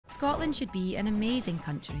Scotland should be an amazing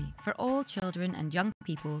country for all children and young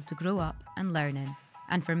people to grow up and learn in,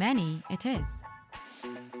 and for many it is.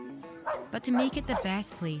 But to make it the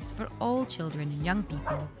best place for all children and young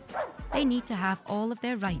people, they need to have all of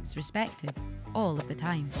their rights respected, all of the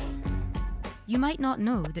time. You might not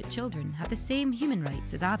know that children have the same human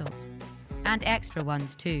rights as adults, and extra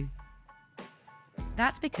ones too.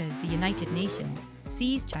 That's because the United Nations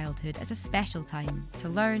sees childhood as a special time to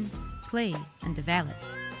learn, play and develop.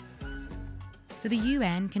 So the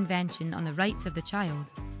UN Convention on the Rights of the Child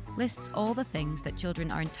lists all the things that children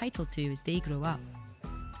are entitled to as they grow up.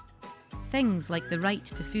 Things like the right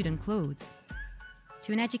to food and clothes,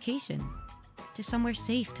 to an education, to somewhere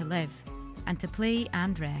safe to live, and to play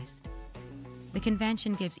and rest. The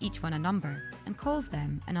convention gives each one a number and calls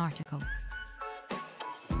them an article.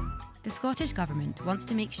 The Scottish Government wants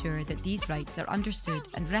to make sure that these rights are understood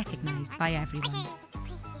and recognised by everyone.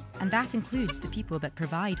 And that includes the people that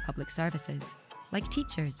provide public services, like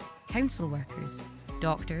teachers, council workers,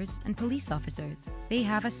 doctors and police officers. They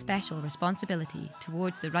have a special responsibility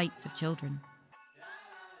towards the rights of children.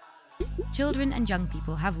 Children and young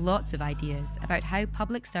people have lots of ideas about how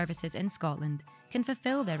public services in Scotland can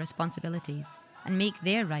fulfil their responsibilities and make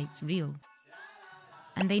their rights real.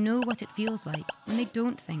 And they know what it feels like when they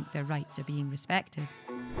don't think their rights are being respected.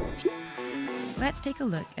 Let's take a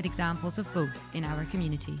look at examples of both in our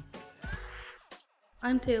community.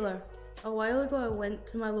 I'm Taylor. A while ago I went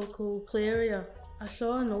to my local play area. I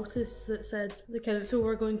saw a notice that said the council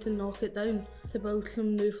were going to knock it down to build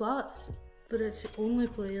some new flats, but it's the only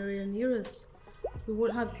play area near us. We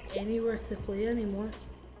won't have anywhere to play anymore.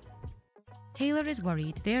 Taylor is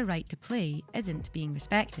worried their right to play isn't being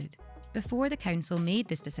respected. Before the council made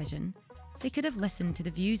this decision, they could have listened to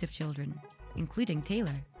the views of children, including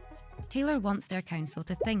Taylor. Taylor wants their council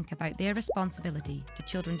to think about their responsibility to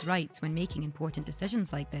children's rights when making important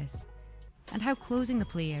decisions like this, and how closing the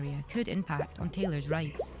play area could impact on Taylor's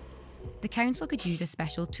rights. The council could use a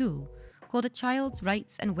special tool called a Child's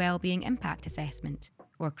Rights and Wellbeing Impact Assessment,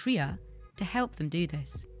 or CRIA, to help them do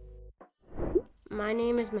this. My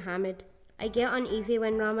name is Mohammed. I get uneasy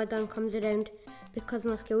when Ramadan comes around because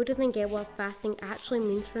my school doesn't get what fasting actually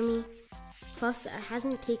means for me. Plus, it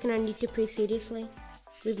hasn't taken our need to pray seriously.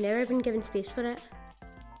 We've never been given space for it.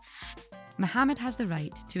 Mohammed has the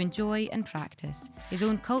right to enjoy and practice his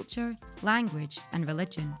own culture, language and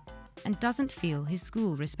religion, and doesn't feel his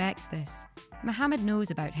school respects this. Mohammed knows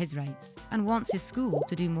about his rights and wants his school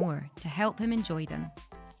to do more to help him enjoy them.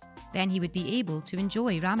 Then he would be able to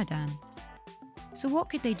enjoy Ramadan. So what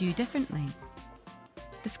could they do differently?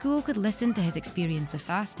 The school could listen to his experience of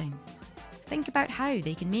fasting, think about how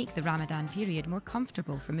they can make the Ramadan period more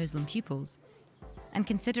comfortable for Muslim pupils, and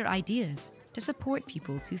consider ideas to support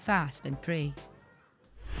pupils who fast and pray.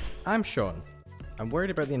 I'm Sean. I'm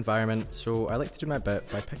worried about the environment, so I like to do my bit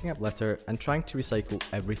by picking up litter and trying to recycle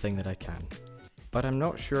everything that I can. But I'm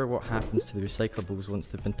not sure what happens to the recyclables once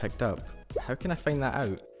they've been picked up. How can I find that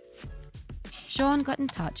out? Sean got in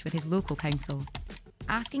touch with his local council,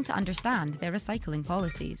 asking to understand their recycling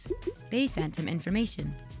policies. They sent him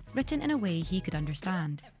information, written in a way he could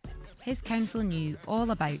understand. His council knew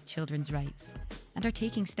all about children's rights and are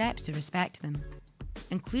taking steps to respect them,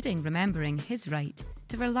 including remembering his right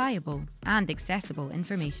to reliable and accessible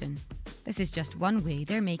information. This is just one way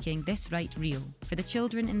they're making this right real for the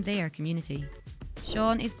children in their community.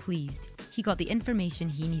 Sean is pleased he got the information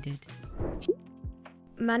he needed.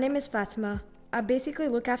 My name is Fatima. I basically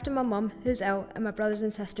look after my mum, who's ill, and my brothers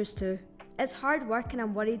and sisters too. It's hard work and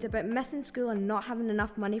I'm worried about missing school and not having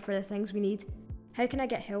enough money for the things we need. How can I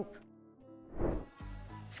get help?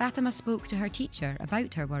 Fatima spoke to her teacher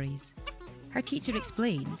about her worries. Her teacher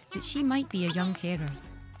explained that she might be a young carer,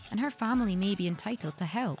 and her family may be entitled to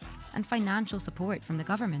help and financial support from the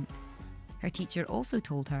government. Her teacher also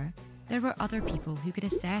told her there were other people who could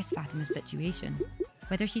assess Fatima's situation,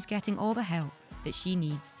 whether she's getting all the help that she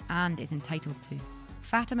needs and is entitled to.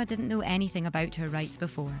 Fatima didn't know anything about her rights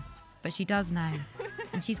before, but she does now,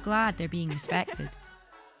 and she's glad they're being respected.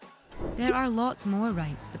 There are lots more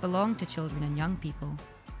rights that belong to children and young people,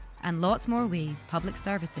 and lots more ways public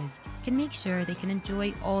services can make sure they can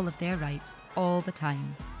enjoy all of their rights all the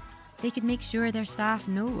time. They could make sure their staff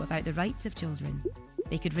know about the rights of children.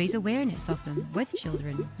 They could raise awareness of them with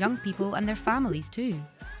children, young people and their families too.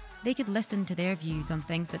 They could listen to their views on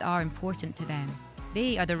things that are important to them.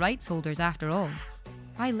 They are the rights holders after all.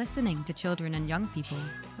 By listening to children and young people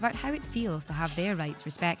about how it feels to have their rights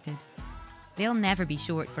respected, they'll never be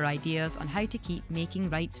short for ideas on how to keep making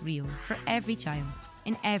rights real for every child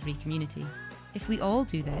in every community. If we all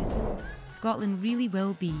do this, Scotland really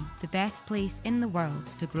will be the best place in the world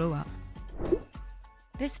to grow up.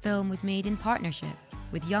 This film was made in partnership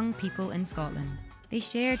with young people in Scotland. They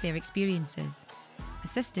shared their experiences,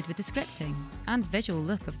 assisted with the scripting and visual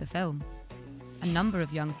look of the film. A number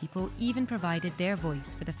of young people even provided their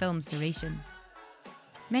voice for the film's duration.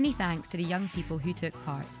 Many thanks to the young people who took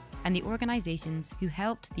part and the organisations who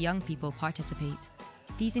helped the young people participate.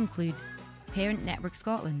 These include Parent Network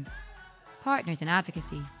Scotland, Partners in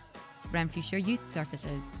Advocacy, Renfrewshire Youth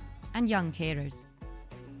Services, and Young Carers.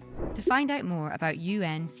 To find out more about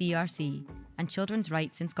UNCRC and children's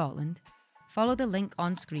rights in Scotland, follow the link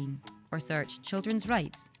on screen or search Children's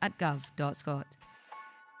Rights at gov.scot.